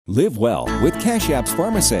Live well with Kashyap's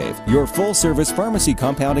Pharmasave, your full-service pharmacy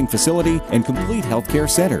compounding facility and complete healthcare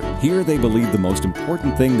center. Here they believe the most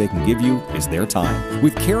important thing they can give you is their time.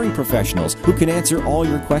 With caring professionals who can answer all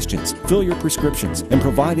your questions, fill your prescriptions, and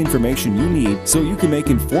provide information you need so you can make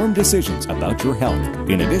informed decisions about your health.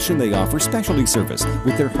 In addition, they offer specialty service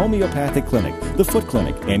with their homeopathic clinic, the foot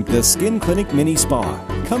clinic, and the skin clinic mini spa.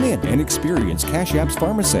 Come in and experience Kashyap's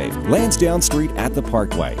Pharmasave, Lansdowne Street at the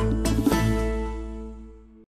Parkway.